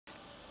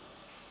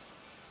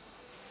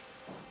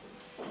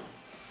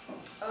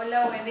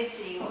Hola, buen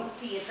trigo.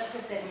 Tieta,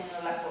 se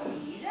terminó la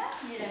comida.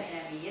 Mira,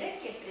 mira, mira,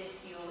 qué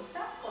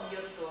preciosa. Comió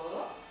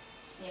todo.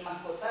 Mi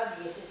mascota,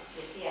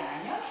 17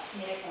 años.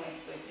 Mira cómo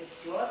estoy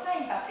preciosa.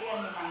 Empapé a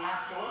mi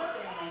mamá toda,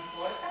 pero no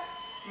importa.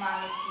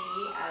 Mami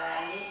sigue a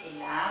darle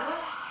el agua.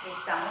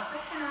 Estamos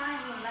acá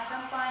en una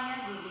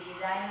campaña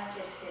dividida en la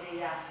tercera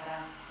edad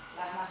para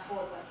las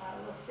mascotas, para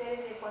los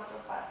seres de 4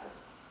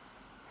 patas.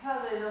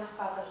 Claro, de 2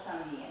 patas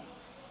también.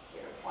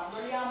 Pero cuando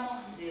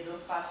hablamos de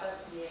 2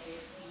 patas, me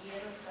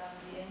refiero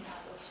también a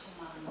los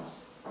humanos.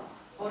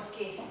 ¿Por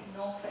qué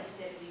no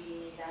ofrecer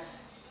divinidad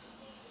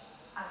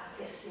a la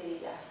tercera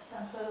edad,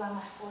 tanto de la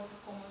mascota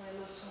como de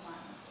los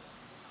humanos?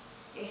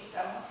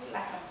 Estamos en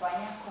la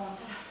campaña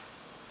contra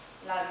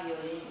la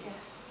violencia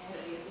en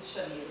Río de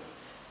Janeiro.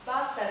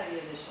 Basta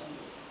Río de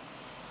Janeiro.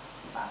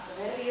 Basta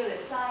de río de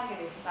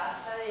sangre,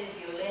 basta de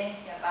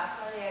violencia,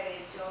 basta de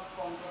agresión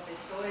con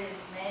profesores,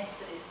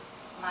 mestres,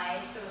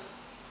 maestros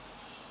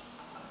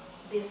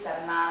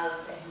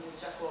desarmados, es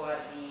mucha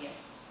cobardía.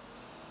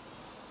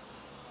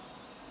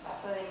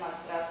 Basta de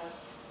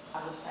maltratos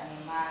a los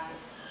animales.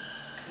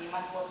 Mi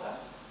mascota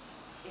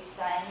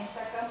está en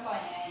esta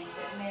campaña en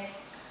internet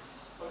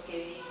porque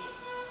vive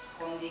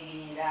con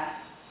dignidad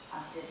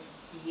hace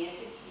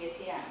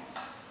 17 años.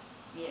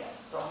 Mira,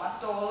 toma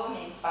todo,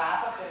 me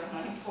empapa, pero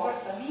no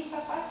importa. Mi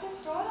papá te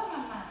toda,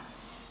 mamá.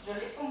 Yo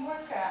le pongo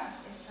acá,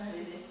 esa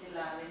de este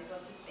lado,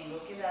 entonces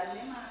tengo que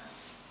darle más.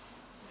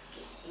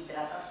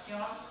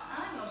 Hidratación,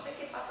 no sé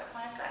qué pasa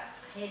con esta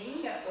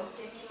jeringa, o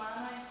si mi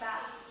mano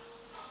está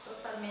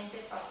totalmente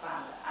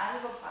empapada,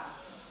 algo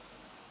pasa,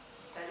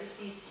 está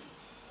difícil.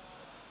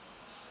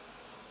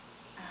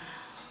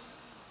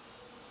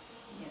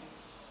 Mira.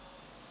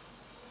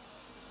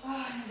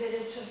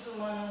 Derechos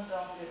humanos,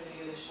 ¿dónde?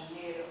 Río de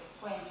Janeiro,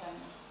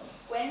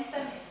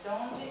 cuéntame,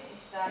 ¿dónde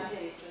están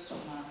derechos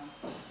humanos?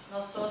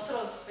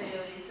 Nosotros,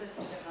 periodistas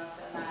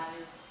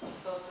internacionales,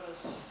 nosotros,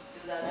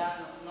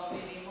 ciudadanos, no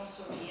vivimos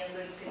subiendo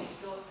el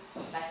Cristo,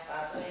 la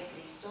estatua de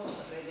Cristo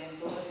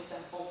Redentor, y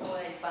tampoco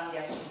el pan de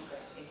azúcar.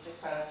 Esto es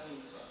para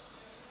turistas.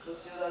 Los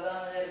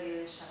ciudadanos de Río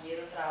de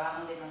Janeiro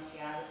trabajan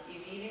demasiado y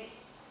viven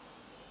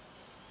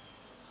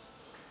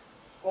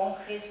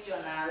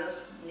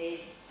congestionados en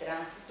el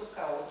tránsito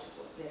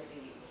caótico del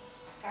río.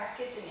 Acá,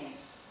 ¿qué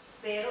tenemos?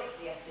 Cero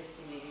de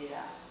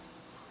accesibilidad.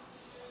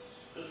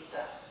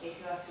 Esta es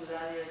la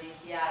ciudad de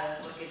Olimpiada,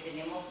 porque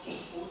tenemos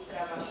que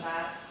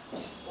ultrapasar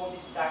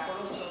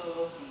obstáculos todos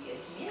los días.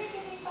 Mira que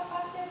mi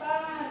papá es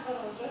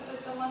bárbaro, yo estoy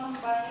tomando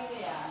un baño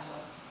de agua.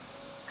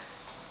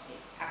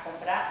 A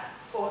comprar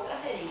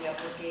otra jeringa,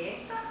 porque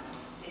esta,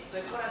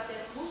 estoy por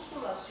hacer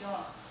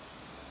musculación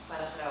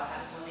para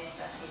trabajar con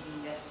esta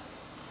jeringa.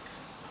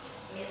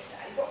 Me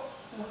salgo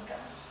muy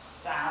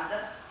cansada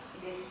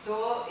de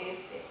todo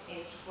este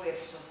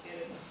esfuerzo,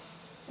 pero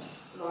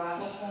lo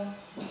hago con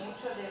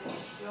mucha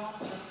devoción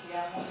porque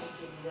amo a mi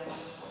querida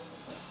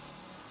mascota.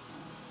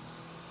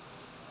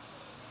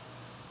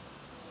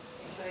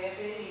 Estoy a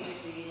pedir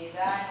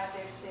dignidad en la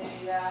tercera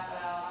edad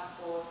para la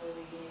mascota,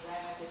 dignidad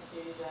en la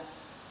tercera edad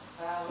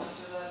para los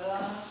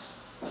ciudadanos,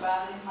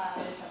 padres,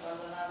 madres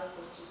abandonados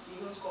por sus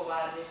hijos,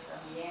 cobardes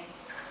también.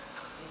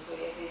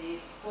 Estoy a pedir,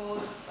 por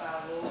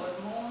favor,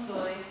 mundo,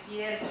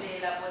 despierte.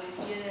 La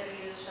policía de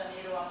Río de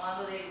Janeiro, a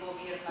mando del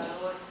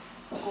gobernador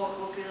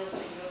corrupto,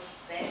 señor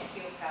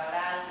Sergio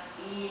Cabral,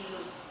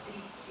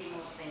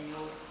 ilustrísimo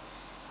señor.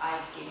 Ay,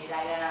 que me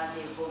da ganas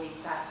de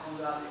vomitar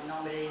cuando hablo el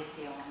nombre de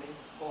este hombre.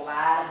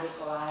 Cobarde,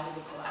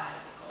 cobarde,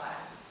 cobarde,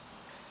 cobarde.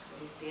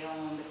 Pero este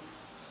hombre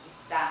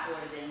está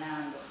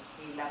ordenando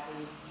que la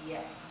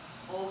policía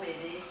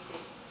obedece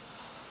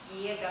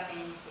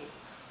ciegamente,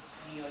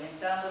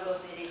 violentando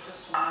los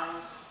derechos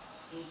humanos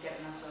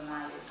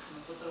internacionales.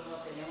 Nosotros no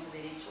tenemos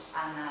derecho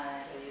a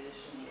nada en Río de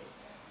Janeiro.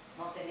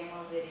 No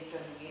tenemos derecho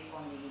a vivir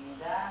con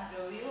dignidad.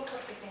 Yo vivo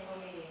porque tengo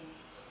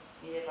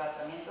mi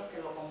departamento,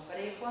 que lo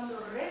compré cuando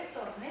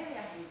retorné de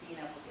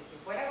Argentina, porque si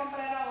fuera a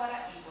comprar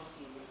ahora,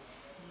 imposible.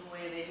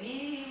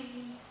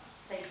 9.600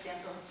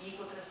 y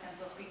pico,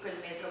 300 y pico el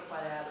metro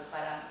cuadrado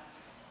para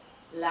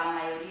la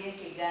mayoría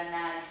que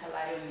gana el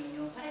salario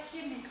mínimo. ¿Para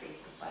quién es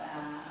esto?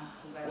 Para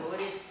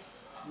jugadores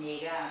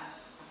mega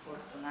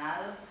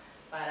afortunados,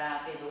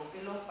 para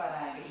pedófilos,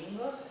 para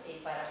gringos y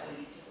para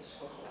políticos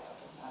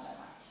corruptos, nada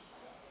más.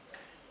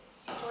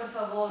 Por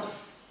favor,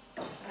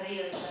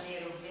 Río de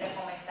Janeiro, mira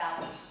cómo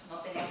estamos, no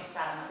tenemos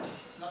arma,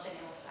 no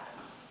tenemos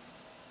arma.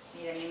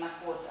 Mira mi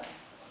mascota,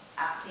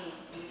 así,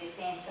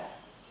 indefensa,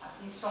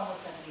 así somos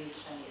en Río de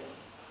Janeiro.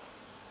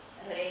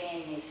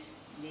 Rehenes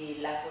de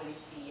la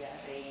policía,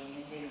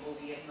 rehenes del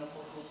gobierno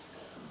corrupto,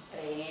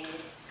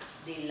 rehenes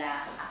de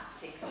la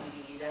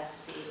accesibilidad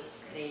cero,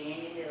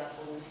 rehenes de la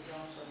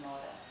polución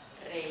sonora,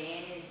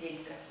 rehenes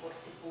del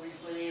transporte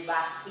público de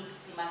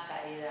bajísima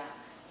calidad,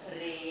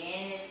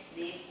 rehenes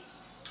de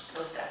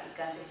los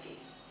traficantes que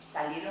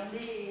salieron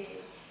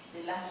de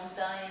las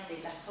montañas, de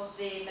las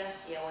favelas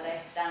y ahora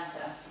están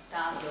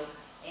transitando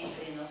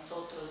entre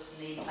nosotros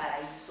en el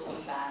paraíso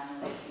urbano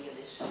del Río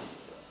de Janeiro.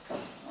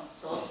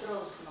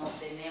 Nosotros no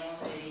tenemos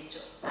derecho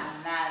a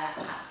nada,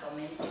 a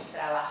solamente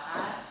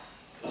trabajar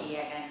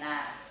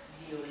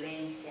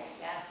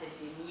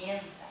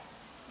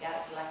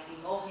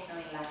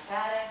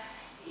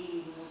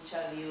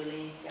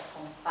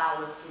con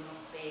palos que nos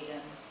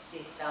pegan si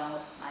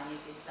estamos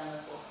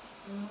manifestando por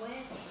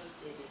nuestros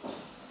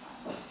derechos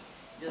humanos.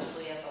 Yo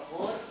soy a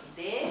favor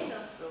de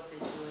los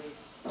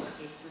profesores,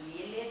 porque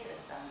estudié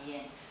letras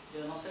también.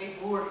 Yo no soy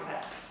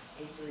burra,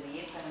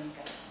 estudié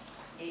comunicación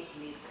y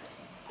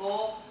letras.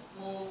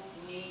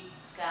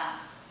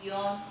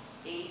 Comunicación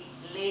y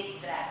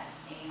letras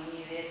en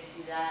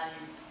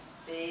universidades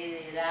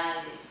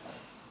federales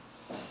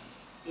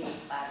y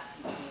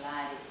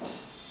particulares.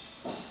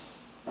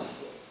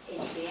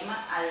 El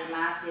tema,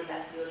 además de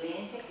la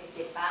violencia, que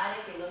se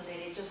pare, que los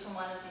derechos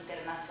humanos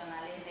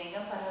internacionales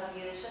vengan para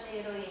Río de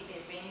Janeiro y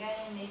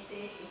intervengan en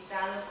este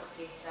estado,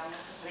 porque estamos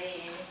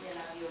rehenes de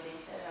la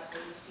violencia de la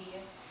policía,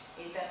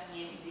 y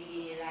también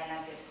dignidad en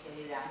la tercera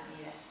edad.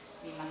 Mira,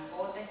 mi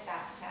mascota está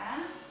acá,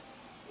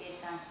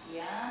 es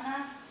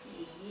anciana,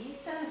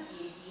 cieguita,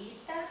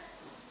 viejita,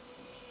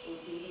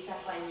 utiliza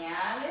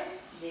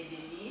pañales de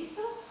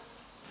bebitos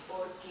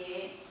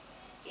porque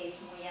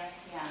es muy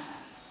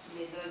anciana.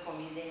 Le doy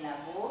comida en la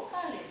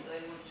boca, le doy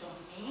muchos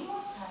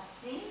mimos,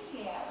 así,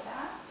 le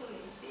abrazo,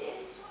 le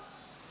beso,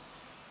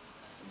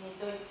 le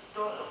doy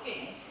todo lo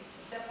que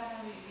necesita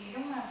para vivir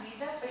una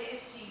vida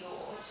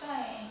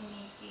preciosa,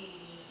 mi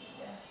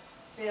querida.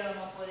 Pero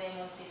no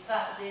podemos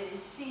dejar de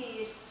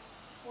decir,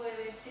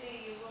 Jueves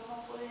Trigo,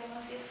 no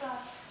podemos dejar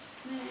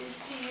de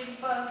decir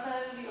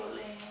basta de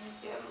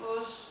violencia.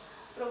 Los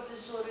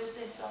profesores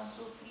están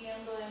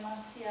sufriendo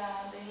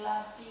demasiado en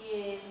la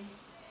piel.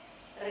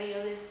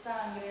 Río de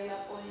sangre,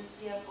 la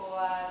policía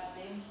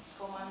cobarde,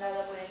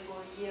 comandada por el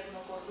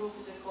gobierno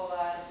corrupto y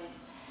cobarde,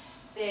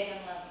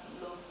 pegan a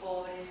los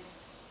pobres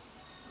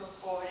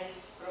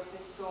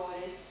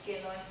profesores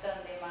que no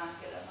están de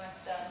máscara, no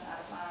están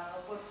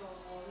armados. Por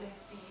favor, les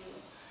pido,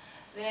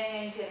 vengan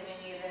a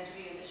intervenir en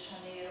Río de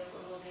Janeiro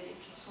por los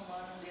derechos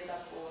humanos de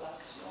la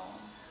población,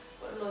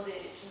 por los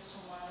derechos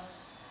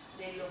humanos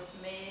de los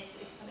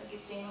maestros, para que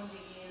tengan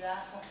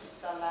dignidad con sus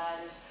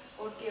salarios,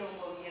 porque un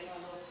gobierno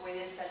no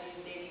puede salir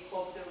de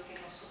helicóptero, que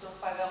nosotros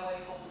pagamos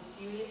el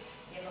combustible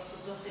y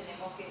nosotros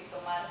tenemos que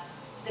tomar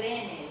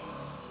trenes,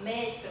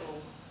 metro,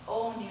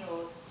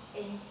 ómnibus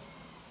en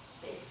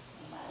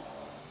pésimas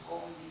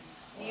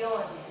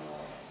condiciones.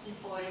 El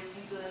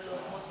pobrecito de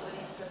los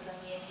motoristas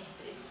también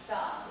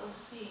estresados,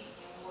 sí,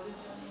 mi amor,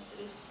 están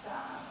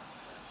estresados.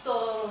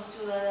 Todos los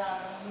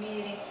ciudadanos,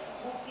 miren,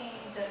 busquen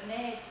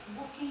internet,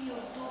 busquen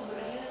YouTube.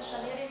 Río de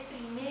Janeiro es el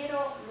primer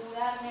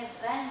lugar en el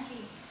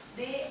ranking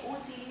de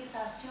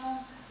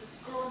utilización de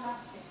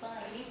clonazepam,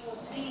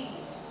 Rivotril,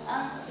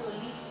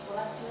 ansiolítico.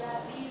 La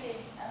ciudad vive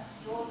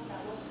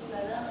ansiosa, los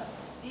ciudadanos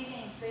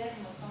viven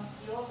enfermos,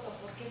 ansiosos,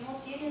 porque no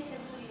tienen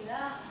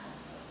seguridad.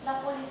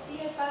 La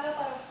policía paga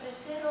para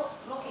ofrecer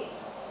lo que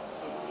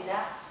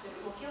seguridad, pero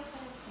lo que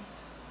ofrecen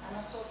a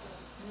nosotros,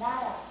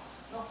 nada.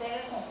 Nos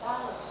pega con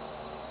palos,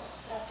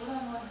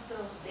 fracturan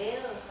nuestros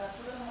dedos,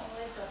 fracturan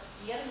nuestras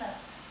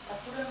piernas,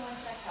 fracturan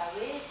nuestra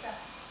cabeza,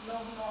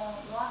 nos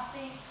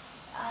hacen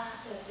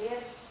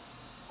perder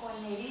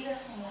con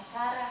heridas en la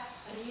cara,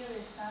 río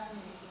de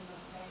sangre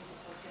inocente,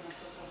 porque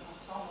nosotros no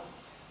somos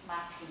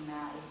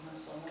marginales, no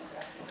somos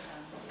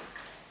traficantes.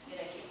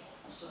 Mira aquí,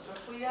 nosotros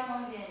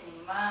cuidamos de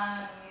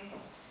animales,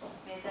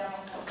 les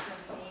damos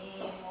mucho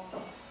mimo.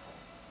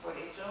 Por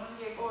eso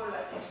llegó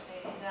la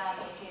tercera edad,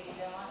 mi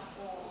querida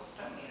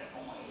mascota. Mira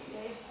cómo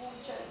ella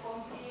escucha y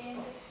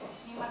comprende.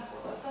 Mi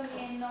mascota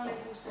también no le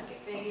gusta que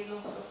peguen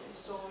los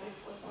profesores,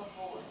 por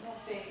favor, no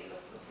peguen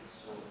los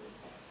profesores.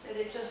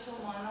 Derechos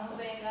humanos,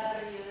 venga a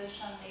Río de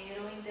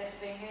Janeiro,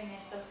 intervenga en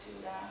esta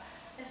ciudad.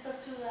 Esta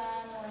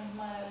ciudad no es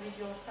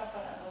maravillosa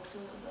para los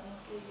ciudadanos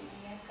que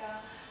viven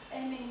acá.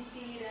 Es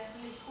mentira,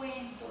 les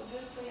cuento, yo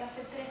estoy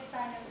hace 3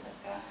 años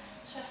acá,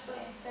 ya estoy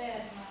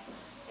enferma,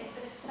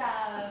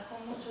 estresada,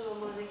 con mucho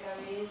dolor de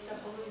cabeza,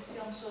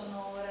 polución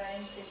sonora,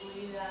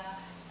 inseguridad,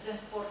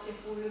 transporte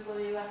público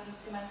de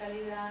bajísima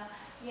calidad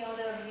y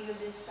ahora el río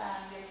de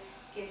sangre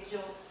que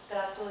yo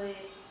trato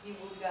de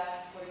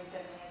divulgar por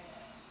internet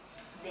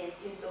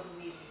desde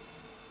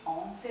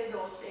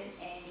 2011-12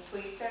 en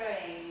Twitter,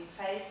 en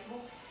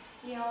Facebook,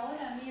 y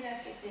ahora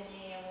mira que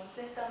tenemos,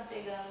 se están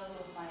pegando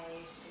los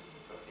maestros, los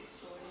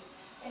profesores,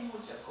 es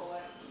mucha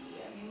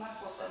cobardía. Mi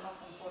mascota no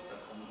comporta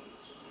como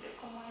eso, mire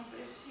cómo es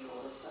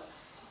preciosa,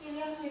 y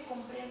ella me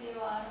comprende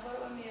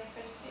bárbaro, me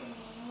ofrece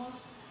mimos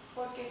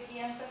porque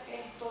piensa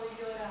que estoy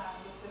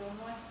llorando, pero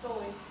no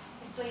estoy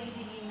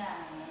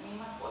indignada. Mi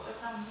mascota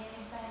también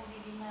está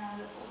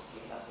indignada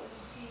porque la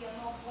policía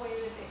no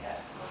puede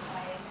pegar a los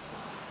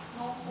maestros,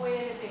 no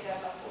puede pegar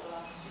a la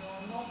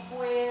población, no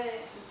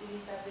puede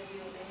utilizar de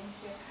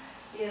violencia.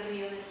 Y el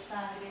río de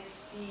sangre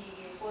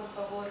sigue. Por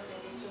favor,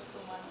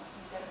 derechos humanos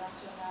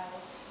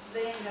internacionales,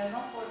 vengan,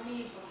 no por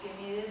mí, porque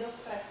mi dedo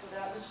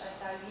fracturado ya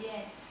está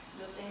bien,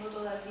 yo tengo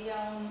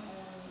todavía un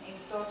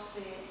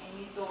entorce en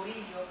mi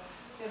tobillo,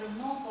 pero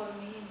no por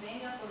mí,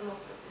 vengan por los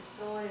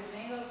profesores,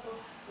 vengan por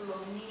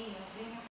los niños, vengan